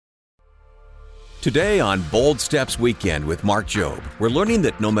Today on Bold Steps Weekend with Mark Jobe, we're learning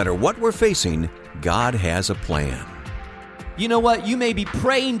that no matter what we're facing, God has a plan. You know what? You may be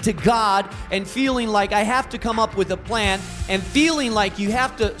praying to God and feeling like I have to come up with a plan and feeling like you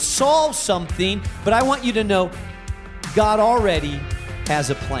have to solve something, but I want you to know God already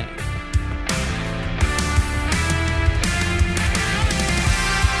has a plan.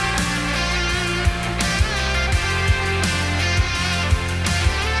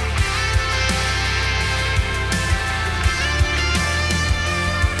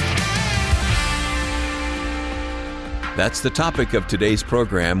 That's the topic of today's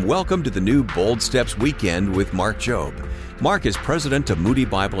program. Welcome to the new Bold Steps Weekend with Mark Jobe. Mark is president of Moody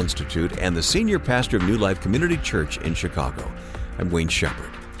Bible Institute and the senior pastor of New Life Community Church in Chicago. I'm Wayne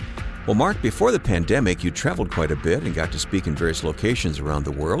Shepherd. Well, Mark, before the pandemic, you traveled quite a bit and got to speak in various locations around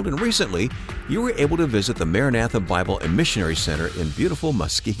the world. And recently, you were able to visit the Maranatha Bible and Missionary Center in beautiful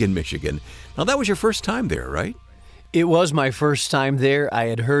Muskegon, Michigan. Now, that was your first time there, right? It was my first time there. I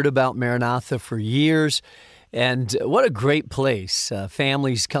had heard about Maranatha for years. And what a great place.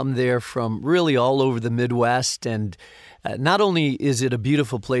 Families come there from really all over the Midwest. And not only is it a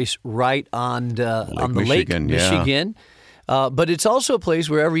beautiful place right on the Lake Michigan, but it's also a place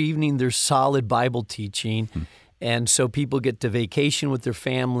where every evening there's solid Bible teaching. And so people get to vacation with their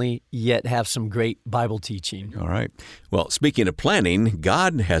family, yet have some great Bible teaching. All right. Well, speaking of planning,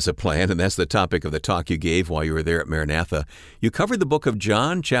 God has a plan, and that's the topic of the talk you gave while you were there at Maranatha. You covered the book of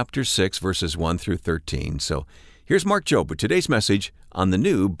John, chapter 6, verses 1 through 13. So here's Mark Jobe with today's message on the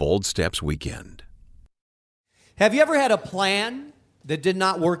new Bold Steps Weekend. Have you ever had a plan that did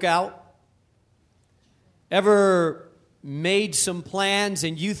not work out? Ever made some plans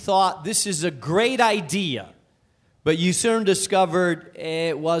and you thought this is a great idea, but you soon discovered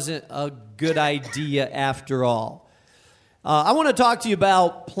it wasn't a good idea after all? I want to talk to you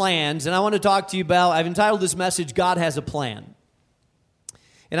about plans, and I want to talk to you about, I've entitled this message, God Has a Plan.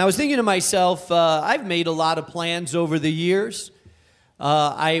 And I was thinking to myself, I've made a lot of plans over the years.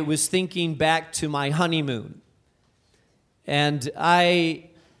 I was thinking back to my honeymoon. And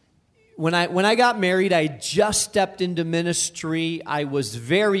when I got married, I just stepped into ministry. I was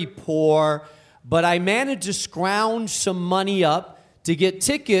very poor, but I managed to scrounge some money up to get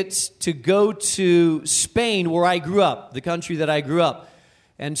tickets to go to Spain, where I grew up, the country that I grew up.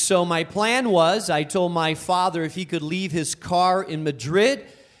 And so my plan was, I told my father if he could leave his car in Madrid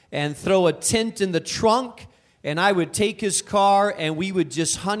and throw a tent in the trunk, and I would take his car and we would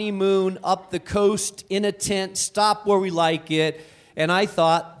just honeymoon up the coast in a tent, stop where we like it. And I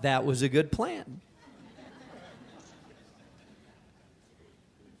thought that was a good plan.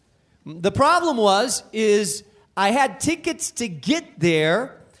 The problem is I had tickets to get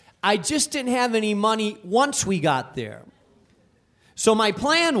there. I just didn't have any money once we got there. So my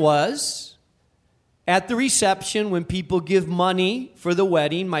plan was, at the reception, when people give money for the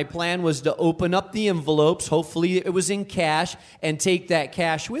wedding, my plan was to open up the envelopes, hopefully it was in cash, and take that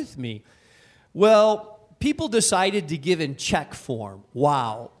cash with me. Well, people decided to give in check form.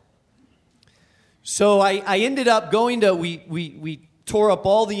 Wow. So I ended up going to, we tore up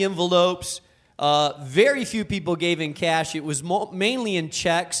all the envelopes. Very few people gave in cash. It was mainly in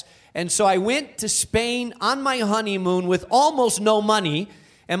checks. And so I went to Spain on my honeymoon with almost no money.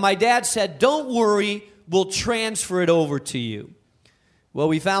 And my dad said, "Don't worry, we'll transfer it over to you." Well,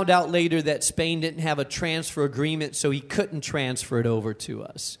 we found out later that Spain didn't have a transfer agreement, so he couldn't transfer it over to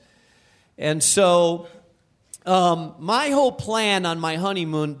us. And so my whole plan on my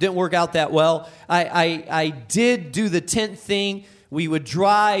honeymoon didn't work out that well. I did do the tent thing. We would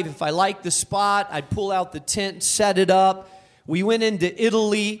drive. If I liked the spot, I'd pull out the tent, set it up. We went into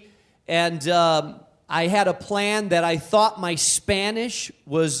Italy, and I had a plan that I thought my Spanish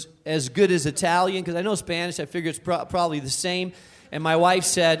was as good as Italian, because I know Spanish. I figured it's probably the same. And my wife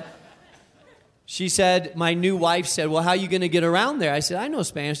said, my new wife said, "Well, how are you going to get around there?" I said, "I know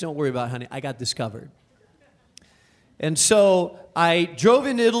Spanish. Don't worry about it, honey. I got this covered." And so I drove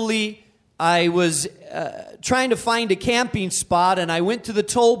in Italy. I was trying to find a camping spot, and I went to the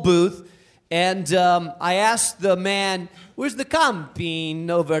toll booth, and I asked the man, "Where's the camping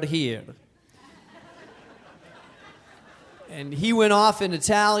over here?" And he went off in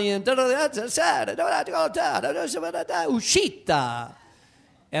Italian, "Uscita."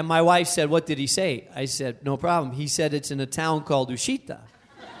 And my wife said, "What did he say?" I said, "No problem." He said it's in a town called Uscita.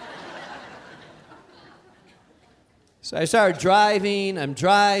 So I started driving. I'm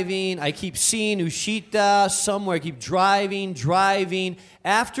driving. I keep seeing Uscita somewhere. I keep driving.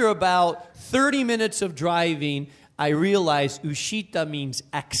 After about 30 minutes of driving, I realized Uscita means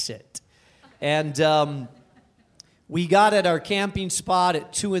exit. And We got at our camping spot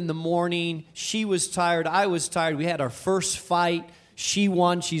at 2 in the morning. She was tired. I was tired. We had our first fight. She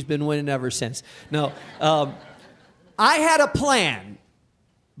won. She's been winning ever since. No, I had a plan,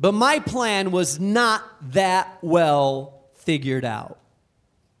 but my plan was not that well figured out.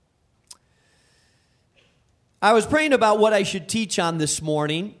 I was praying about what I should teach on this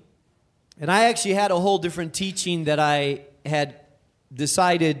morning, and I actually had a whole different teaching that I had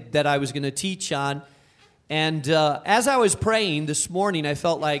decided that I was going to teach on. And as I was praying this morning, I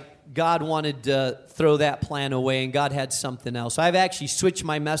felt like God wanted to throw that plan away, and God had something else. I've actually switched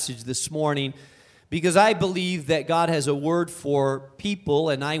my message this morning because I believe that God has a word for people,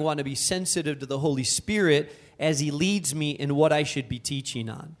 and I want to be sensitive to the Holy Spirit as He leads me in what I should be teaching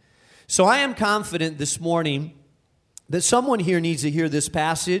on. So I am confident this morning that someone here needs to hear this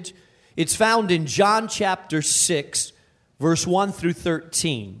passage. It's found in John chapter 6, verse 1 through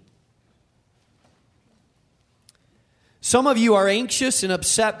 13. Some of you are anxious and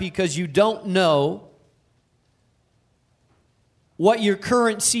upset because you don't know what your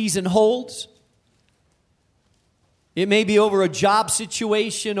current season holds. It may be over a job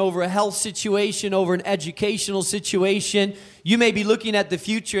situation, over a health situation, over an educational situation. You may be looking at the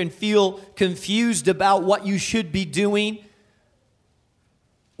future and feel confused about what you should be doing,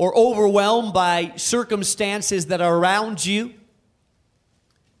 or overwhelmed by circumstances that are around you.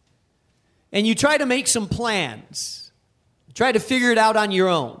 And you try to make some plans. Try to figure it out on your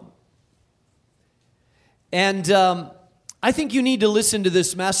own. And I think you need to listen to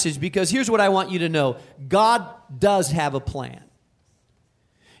this message, because here's what I want you to know. God does have a plan.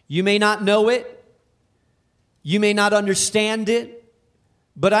 You may not know it. You may not understand it.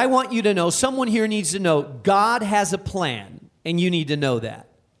 But I want you to know, someone here needs to know, God has a plan, and you need to know that.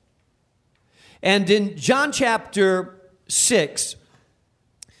 And in John chapter 6,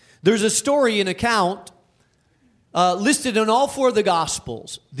 there's a story, an account, listed in all 4 of the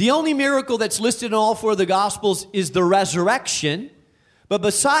Gospels. The only miracle that's listed in all 4 of the Gospels is the resurrection. But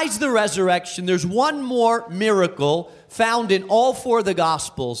besides the resurrection, there's one more miracle found in all 4 of the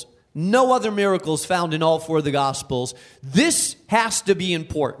Gospels. No other miracles found in all 4 of the Gospels. This has to be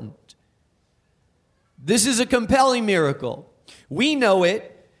important. This is a compelling miracle. We know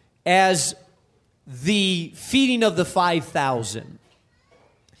it as the feeding of the 5,000.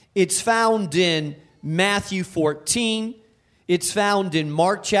 It's found in Matthew 14, it's found in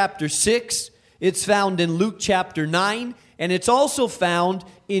Mark chapter 6, it's found in Luke chapter 9, and it's also found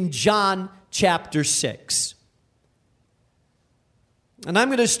in John chapter 6. And I'm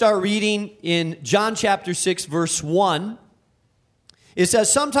going to start reading in John chapter 6, verse 1. It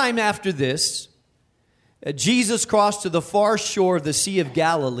says, sometime after this, Jesus crossed to the far shore of the Sea of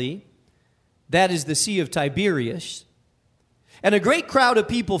Galilee, that is the Sea of Tiberias. And a great crowd of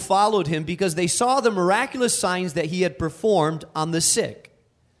people followed him because they saw the miraculous signs that he had performed on the sick.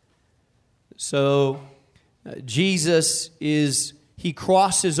 So Jesus he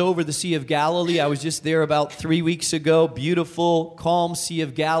crosses over the Sea of Galilee. I was just there about 3 weeks ago. Beautiful, calm Sea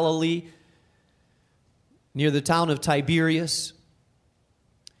of Galilee near the town of Tiberias.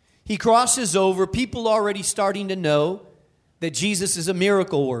 He crosses over. People already starting to know that Jesus is a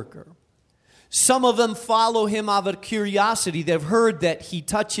miracle worker. Some of them follow him out of curiosity. They've heard that he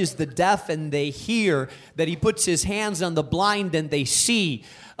touches the deaf and they hear, that he puts his hands on the blind and they see.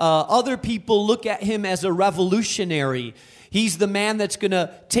 Other people look at him as a revolutionary. He's the man that's going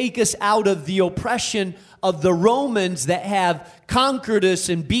to take us out of the oppression of the Romans that have conquered us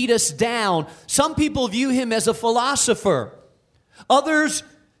and beat us down. Some people view him as a philosopher. Others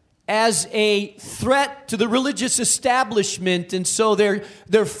as a threat to the religious establishment, and so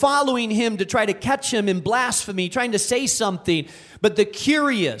they're following him to try to catch him in blasphemy, trying to say something. But the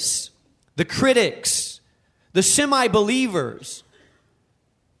curious, the critics, the semi-believers,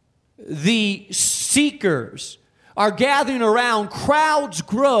 the seekers are gathering around. Crowds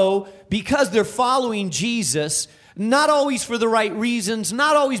grow because they're following Jesus. Not always for the right reasons,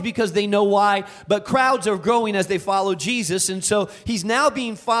 not always because they know why, but crowds are growing as they follow Jesus. And so he's now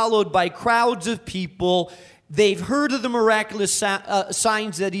being followed by crowds of people. They've heard of the miraculous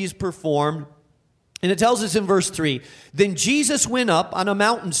signs that he's performed. And it tells us in verse 3, then Jesus went up on a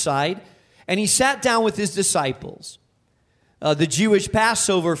mountainside and he sat down with his disciples. The Jewish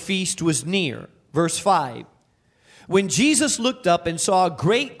Passover feast was near. Verse 5, when Jesus looked up and saw a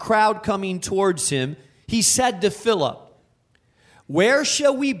great crowd coming towards him, he said to Philip, where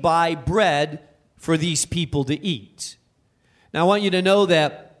shall we buy bread for these people to eat? Now I want you to know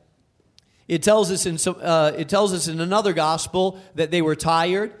that it tells us in another gospel that they were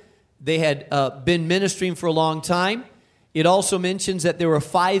tired. They had been ministering for a long time. It also mentions that there were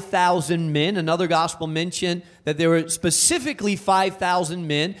 5,000 men. Another gospel mentioned that there were specifically 5,000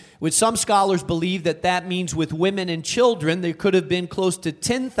 men, which some scholars believe that that means with women and children, there could have been close to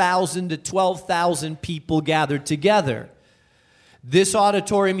 10,000 to 12,000 people gathered together. This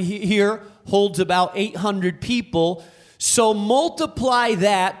auditorium here holds about 800 people, so multiply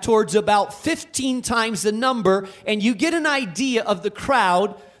that towards about 15 times the number, and you get an idea of the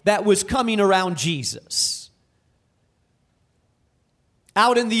crowd that was coming around Jesus.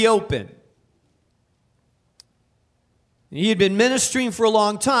 Out in the open. He had been ministering for a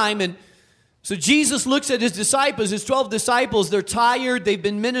long time, and so Jesus looks at his disciples, his 12 disciples. They're tired, they've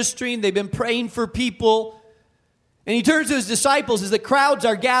been ministering, they've been praying for people. And he turns to his disciples as the crowds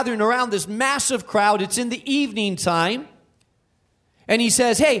are gathering around, this massive crowd. It's in the evening time. And he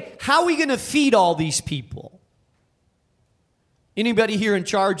says, hey, how are we going to feed all these people? Anybody here in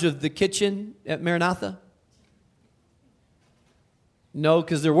charge of the kitchen at Maranatha? No,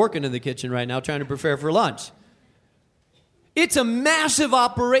 because they're working in the kitchen right now trying to prepare for lunch. It's a massive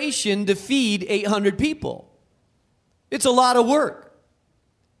operation to feed 800 people. It's a lot of work.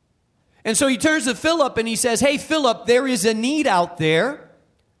 And so he turns to Philip and he says, hey, Philip, there is a need out there,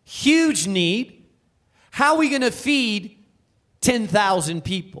 huge need. How are we going to feed 10,000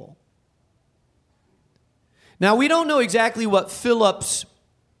 people? Now, we don't know exactly what Philip's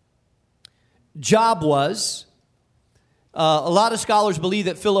job was. A lot of scholars believe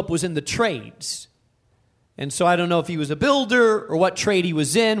that Philip was in the trades. And so I don't know if he was a builder or what trade he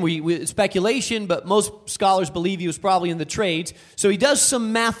was in. We speculation, but most scholars believe he was probably in the trades. So he does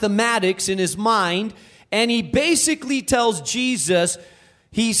some mathematics in his mind, and he basically tells Jesus,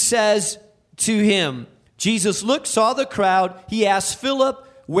 he says to him, Jesus saw the crowd. He asked Philip,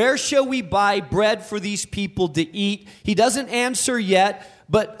 where shall we buy bread for these people to eat? He doesn't answer yet,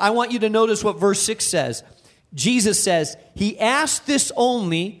 but I want you to notice what verse 6 says. Jesus says, he asked this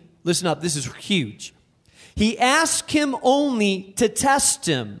only, listen up, this is huge. He asked him only to test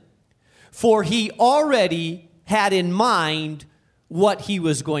him, for he already had in mind what he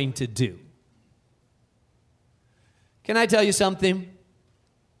was going to do. Can I tell you something?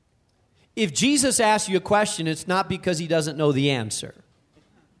 If Jesus asks you a question, it's not because he doesn't know the answer.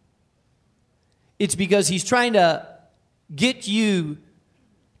 It's because he's trying to get you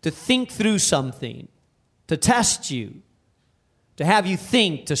to think through something, to test you, to have you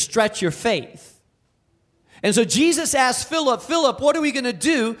think, to stretch your faith. And so Jesus asked Philip, what are we going to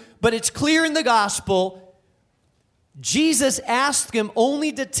do? But it's clear in the gospel, Jesus asked him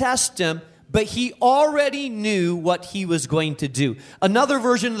only to test him, but he already knew what he was going to do. Another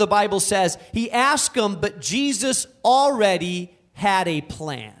version of the Bible says, he asked him, but Jesus already had a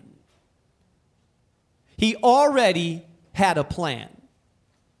plan. He already had a plan.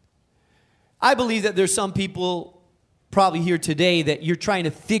 I believe that there's some people probably here today that you're trying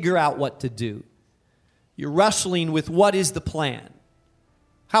to figure out what to do. You're wrestling with what is the plan?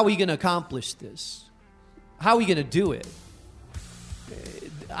 How are we going to accomplish this? How are we going to do it?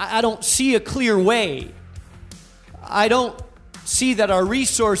 I don't see a clear way. I don't see that our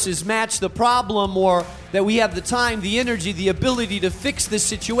resources match the problem or that we have the time, the energy, the ability to fix this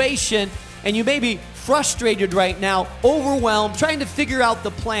situation. And you may be frustrated right now, overwhelmed, trying to figure out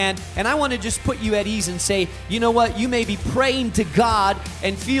the plan. And I want to just put you at ease and say, you know what? You may be praying to God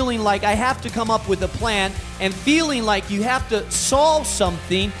and feeling like I have to come up with a plan and feeling like you have to solve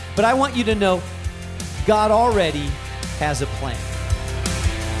something. But I want you to know God already has a plan.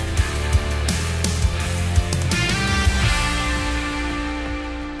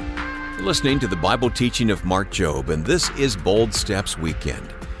 You're listening to the Bible teaching of Mark Jobe, and this is Bold Steps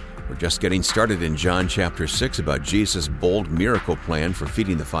Weekend. We're just getting started in John chapter 6 about Jesus' bold miracle plan for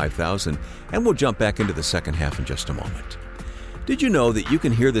feeding the 5,000, and we'll jump back into the second half in just a moment. Did you know that you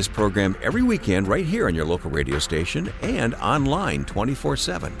can hear this program every weekend right here on your local radio station and online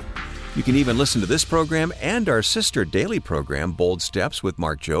 24/7? You can even listen to this program and our sister daily program, Bold Steps with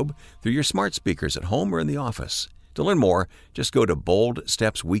Mark Jobe, through your smart speakers at home or in the office. To learn more, just go to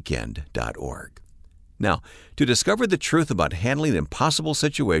boldstepsweekend.org. Now, to discover the truth about handling impossible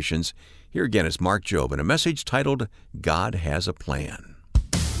situations, here again is Mark Jobe in a message titled, God Has a Plan.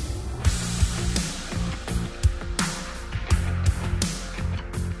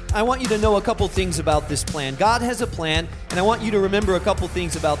 I want you to know a couple things about this plan. God has a plan, and I want you to remember a couple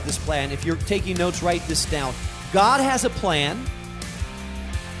things about this plan. If you're taking notes, write this down. God has a plan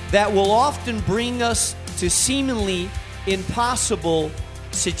that will often bring us to seemingly impossible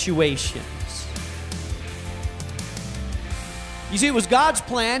situations. You see, it was God's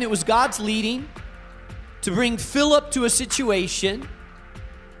plan, it was God's leading to bring Philip to a situation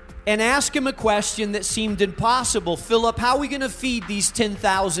and ask him a question that seemed impossible. Philip, how are we going to feed these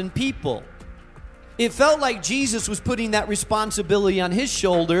 10,000 people? It felt like Jesus was putting that responsibility on his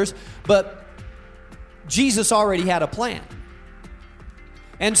shoulders, but Jesus already had a plan.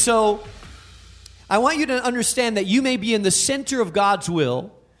 And so I want you to understand that you may be in the center of God's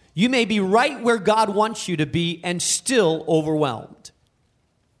will. You may be right where God wants you to be and still overwhelmed.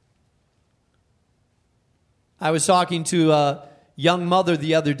 I was talking to a young mother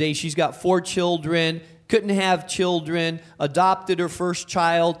the other day. She's got 4 children, couldn't have children, adopted her first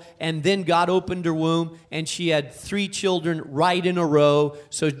child, and then God opened her womb, and she had 3 children right in a row.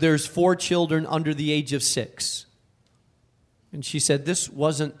 So there's 4 children under the age of 6. And she said, this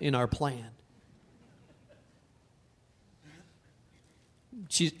wasn't in our plan.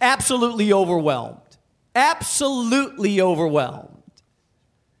 She's absolutely overwhelmed. Absolutely overwhelmed.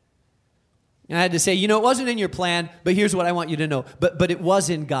 And I had to say, it wasn't in your plan, but here's what I want you to know. But it was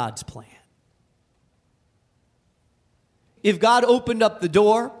in God's plan. If God opened up the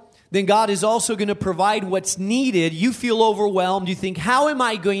door, then God is also going to provide what's needed. You feel overwhelmed. You think, how am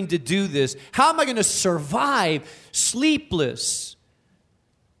I going to do this? How am I going to survive? Sleepless.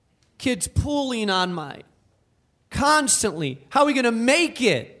 Kids pulling on my constantly. How are we going to make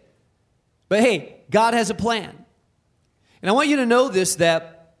it? But hey, God has a plan. And I want you to know this,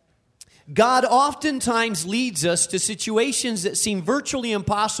 that God oftentimes leads us to situations that seem virtually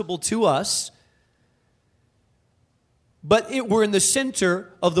impossible to us, but we're in the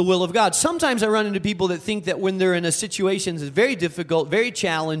center of the will of God. Sometimes I run into people that think that when they're in a situation that's very difficult, very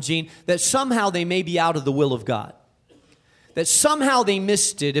challenging, that somehow they may be out of the will of God. That somehow they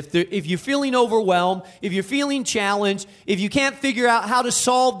missed it. If you're feeling overwhelmed, if you're feeling challenged, if you can't figure out how to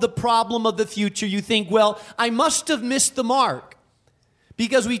solve the problem of the future, you think, well, I must have missed the mark.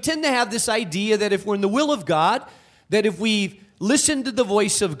 Because we tend to have this idea that if we're in the will of God, that if we've listened to the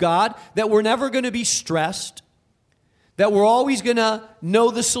voice of God, that we're never going to be stressed, that we're always going to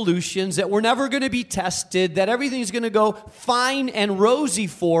know the solutions, that we're never going to be tested, that everything's going to go fine and rosy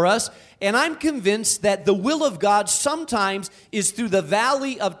for us. And I'm convinced that the will of God sometimes is through the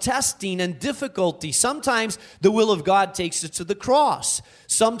valley of testing and difficulty. Sometimes the will of God takes us to the cross.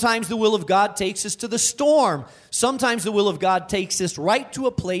 Sometimes the will of God takes us to the storm. Sometimes the will of God takes us right to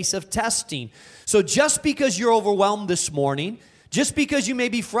a place of testing. So just because you're overwhelmed this morning, just because you may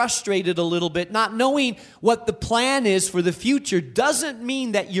be frustrated a little bit, not knowing what the plan is for the future, doesn't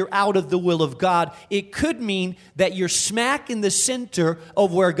mean that you're out of the will of God. It could mean that you're smack in the center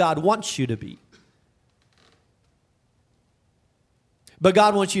of where God wants you to be. But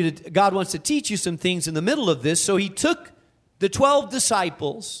God wants to teach you some things in the middle of this. So he took the 12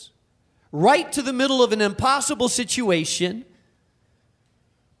 disciples right to the middle of an impossible situation,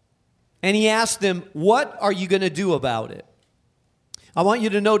 and he asked them, what are you going to do about it? I want you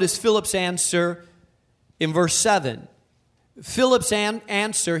to notice Philip's answer in verse 7. Philip's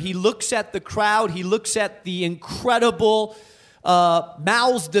answer, he looks at the crowd, he looks at the incredible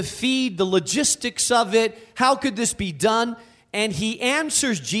mouths to feed, the logistics of it. How could this be done? And he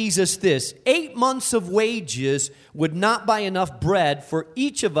answers Jesus this: 8 months of wages would not buy enough bread for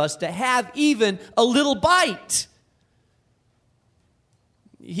each of us to have even a little bite.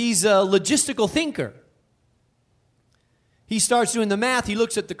 He's a logistical thinker. He starts doing the math. He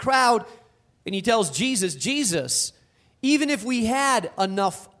looks at the crowd and he tells Jesus, even if we had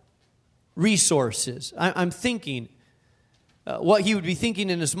enough resources, I'm thinking what he would be thinking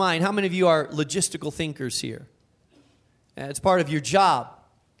in his mind. How many of you are logistical thinkers here? It's part of your job.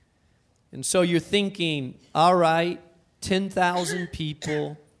 And so you're thinking, all right, 10,000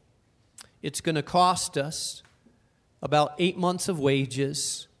 people. It's going to cost us about 8 months of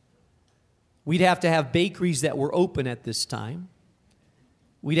wages. We'd have to have bakeries that were open at this time.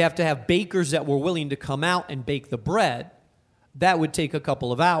 We'd have to have bakers that were willing to come out and bake the bread. That would take a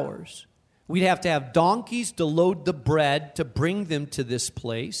couple of hours. We'd have to have donkeys to load the bread to bring them to this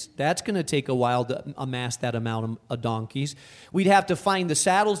place. That's going to take a while to amass that amount of donkeys. We'd have to find the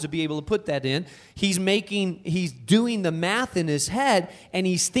saddles to be able to put that in. He's doing the math in his head, and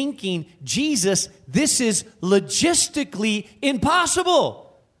he's thinking, Jesus, this is logistically impossible.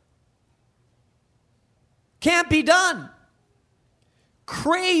 Can't be done.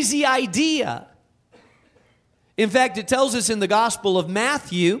 Crazy idea. In fact, it tells us in the Gospel of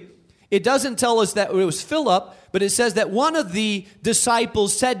Matthew, it doesn't tell us that it was Philip, but it says that one of the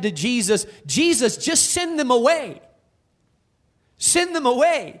disciples said to Jesus, Jesus, just send them away. Send them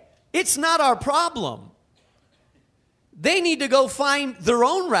away. It's not our problem. They need to go find their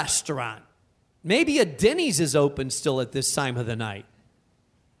own restaurant. Maybe a Denny's is open still at this time of the night.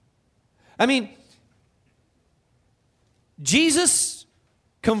 I mean, Jesus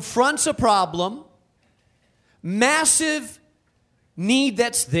confronts a problem, massive need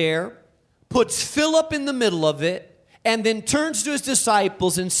that's there, puts Philip in the middle of it, and then turns to his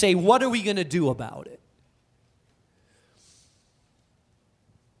disciples and say, what are we going to do about it?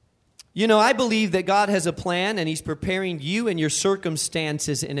 You know, I believe that God has a plan and He's preparing you and your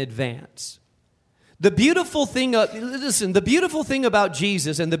circumstances in advance. The beautiful thing about Jesus and the beautiful thing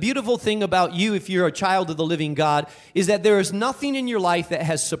about you if you're a child of the living God is that there is nothing in your life that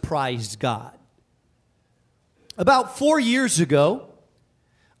has surprised God. About 4 years ago,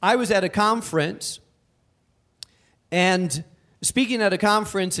 I was at a conference and speaking at a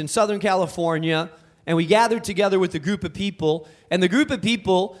conference in Southern California, and we gathered together with a group of people, and the group of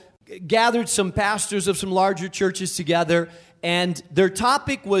people gathered some pastors of some larger churches together, and their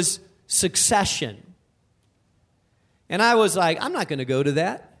topic was succession. And I was like, I'm not going to go to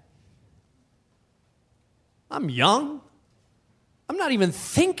that. I'm young. I'm not even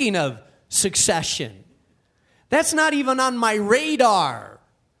thinking of succession. That's not even on my radar.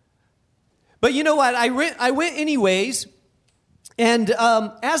 But you know what? I went anyways, and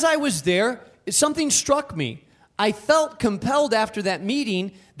as I was there, something struck me. I felt compelled after that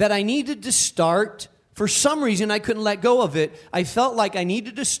meeting that I needed to start, for some reason I couldn't let go of it, I felt like I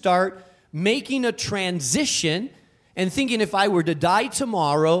needed to start making a transition and thinking if I were to die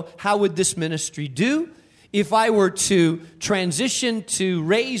tomorrow, how would this ministry do? If I were to transition to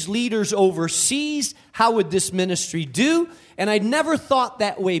raise leaders overseas, how would this ministry do? And I'd never thought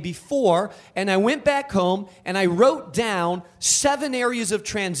that way before. And I went back home and I wrote down 7 areas of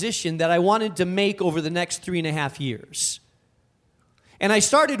transition that I wanted to make over the next 3.5 years. And I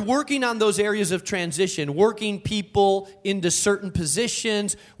started working on those areas of transition, working people into certain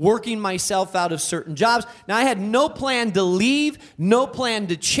positions, working myself out of certain jobs. Now, I had no plan to leave, no plan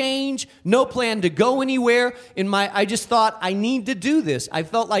to change, no plan to go anywhere. I just thought, I need to do this. I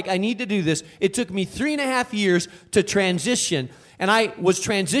felt like I need to do this. It took me 3.5 years to transition. And I was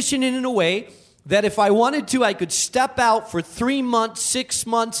transitioning in a way that if I wanted to, I could step out for 3 months, 6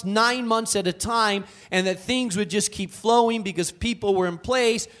 months, 9 months at a time, and that things would just keep flowing because people were in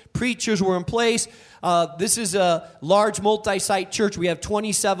place, preachers were in place. This is a large multi-site church. We have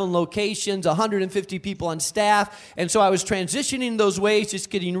 27 locations, 150 people on staff. And so I was transitioning those ways, just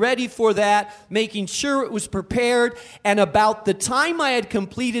getting ready for that, making sure it was prepared. And about the time I had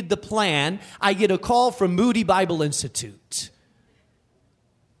completed the plan, I get a call from Moody Bible Institute.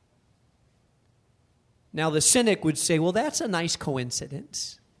 Now, the cynic would say, well, that's a nice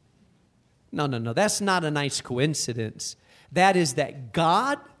coincidence. No, that's not a nice coincidence. That is that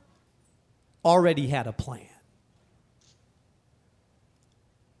God already had a plan.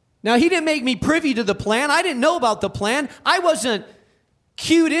 Now, He didn't make me privy to the plan. I didn't know about the plan. I wasn't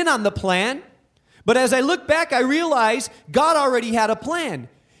cued in on the plan. But as I look back, I realize God already had a plan.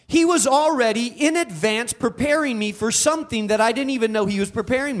 He was already in advance preparing me for something that I didn't even know He was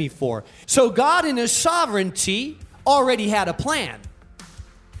preparing me for. So God in His sovereignty already had a plan.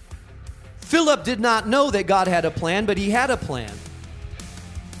 Philip did not know that God had a plan, but he had a plan.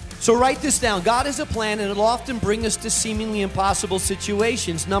 So write this down. God has a plan, and it'll often bring us to seemingly impossible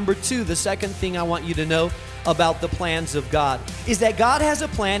situations. Number 2, the second thing I want you to know about the plans of God is that God has a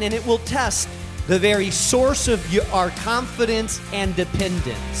plan, and it will test the very source of our confidence and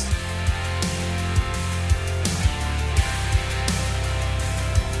dependence.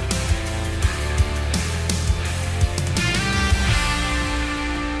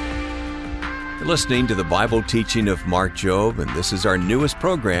 You're listening to the Bible teaching of Mark Jobe, and this is our newest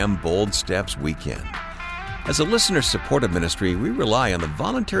program, Bold Steps Weekend. As a listener-supported ministry, we rely on the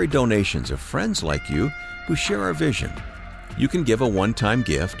voluntary donations of friends like you who share our vision. You can give a one-time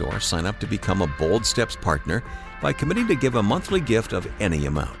gift or sign up to become a Bold Steps partner by committing to give a monthly gift of any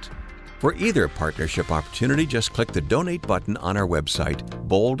amount. For either partnership opportunity, just click the donate button on our website,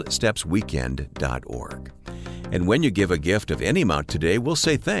 boldstepsweekend.org. And when you give a gift of any amount today, we'll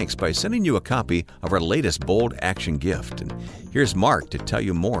say thanks by sending you a copy of our latest Bold Action gift. And here's Mark to tell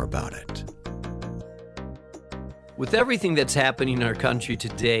you more about it. With everything that's happening in our country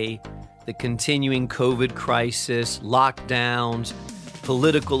today, the continuing COVID crisis, lockdowns,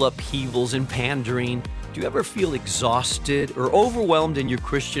 political upheavals, and pandering, do you ever feel exhausted or overwhelmed in your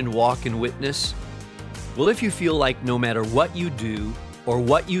Christian walk and witness? Well, if you feel like no matter what you do or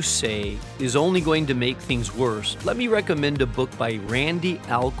what you say is only going to make things worse, let me recommend a book by Randy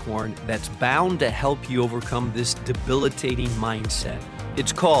Alcorn that's bound to help you overcome this debilitating mindset.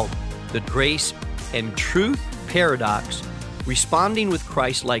 It's called The Grace and Truth Paradox, Responding with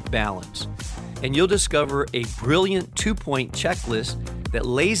Christ-like Balance. And you'll discover a brilliant 2-point checklist that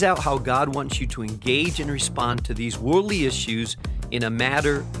lays out how God wants you to engage and respond to these worldly issues in a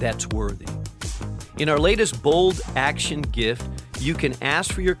matter that's worthy. In our latest Bold Action gift, you can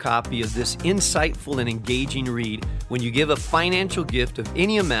ask for your copy of this insightful and engaging read when you give a financial gift of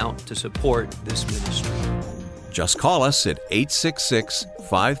any amount to support this ministry. Just call us at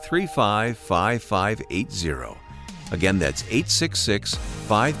 866-535-5580. Again, that's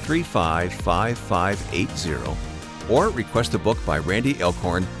 866-535-5580. Or request a book by Randy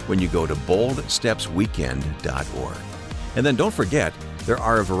Elkhorn when you go to boldstepsweekend.org. And then don't forget, there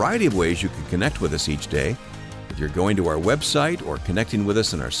are a variety of ways you can connect with us each day. If you're going to our website or connecting with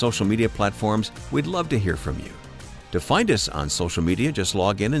us on our social media platforms, we'd love to hear from you. To find us on social media, just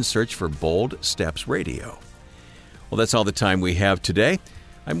log in and search for Bold Steps Radio. Well, that's all the time we have today.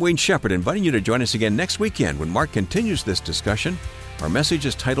 I'm Wayne Shepherd, inviting you to join us again next weekend when Mark continues this discussion. Our message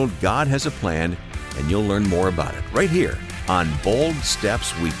is titled, God Has a Plan, and you'll learn more about it right here on Bold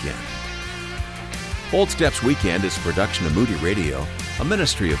Steps Weekend. Bold Steps Weekend is a production of Moody Radio, a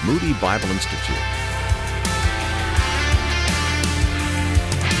ministry of Moody Bible Institute.